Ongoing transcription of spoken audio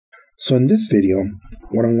So in this video,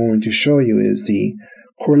 what I'm going to show you is the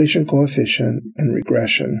correlation coefficient and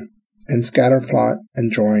regression and scatter plot and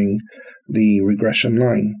drawing the regression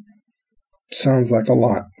line. Sounds like a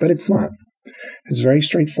lot, but it's not. It's very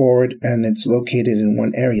straightforward and it's located in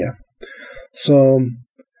one area. So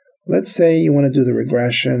let's say you want to do the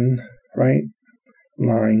regression, right,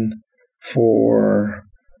 line for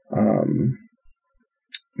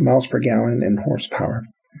miles per gallon and horsepower.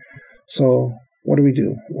 So what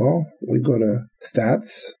do? Well, we go to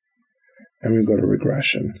stats and we go to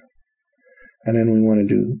regression. And then we want to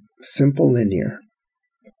do simple linear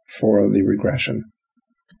for the regression.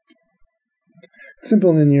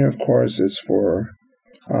 Simple linear, of course, is for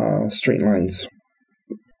straight lines.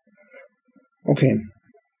 Okay,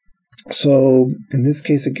 so in this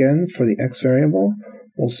case again, for the x variable,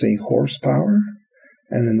 we'll say horsepower.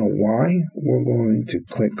 And then the y, we're going to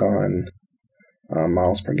click on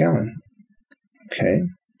miles per gallon. Okay.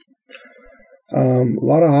 A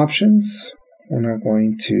lot of options. We're not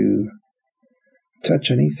going to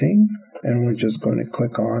touch anything, and we're just going to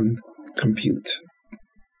click on compute.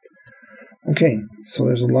 Okay, so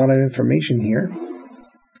there's a lot of information here.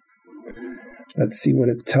 Let's see what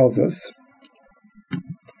it tells us.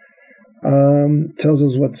 Tells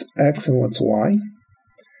us what's x and what's y.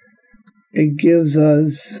 It gives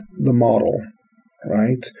us the model,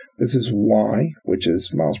 right? This is y, which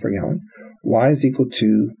is miles per gallon. Y is equal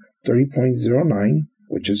to 30.09,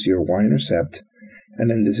 which is your y-intercept, and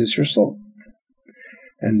then this is your slope.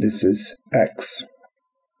 And this is x,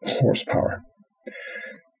 horsepower.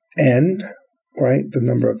 N, right, the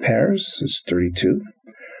number of pairs is 32.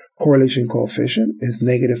 Correlation coefficient is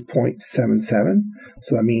negative 0.77,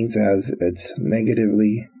 so that means as it's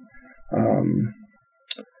negatively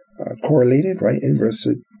correlated, right,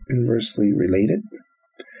 inversely related.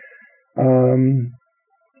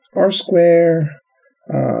 R square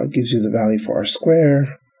gives you the value for R square,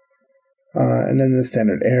 and then the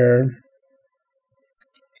standard error.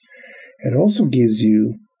 It also gives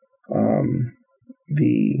you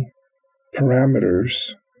the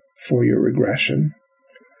parameters for your regression.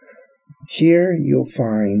 Here you'll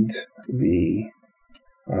find the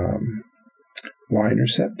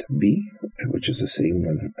y-intercept, b, which is the same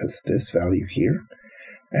one as this value here.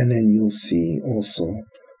 And then you'll see also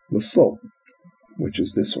the slope, which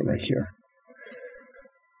is this one right here.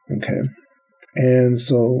 Okay, and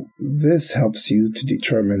so this helps you to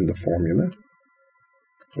determine the formula,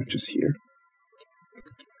 which is here.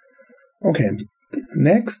 Okay,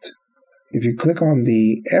 next, if you click on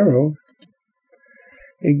the arrow,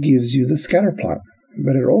 it gives you the scatter plot,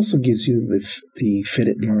 but it also gives you the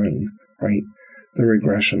fitted line, right? The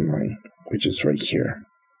regression line, which is right here.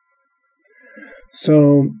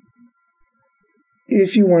 So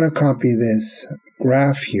if you want to copy this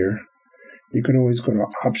graph here, you can always go to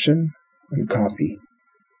Option and Copy.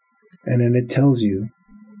 And then it tells you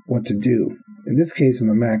what to do. In this case, in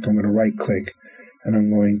the Mac, I'm going to right-click and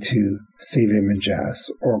I'm going to Save Image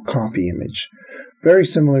As, or Copy Image. Very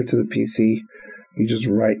similar to the PC. You just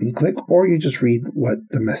right and click, or you just read what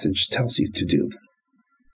the message tells you to do.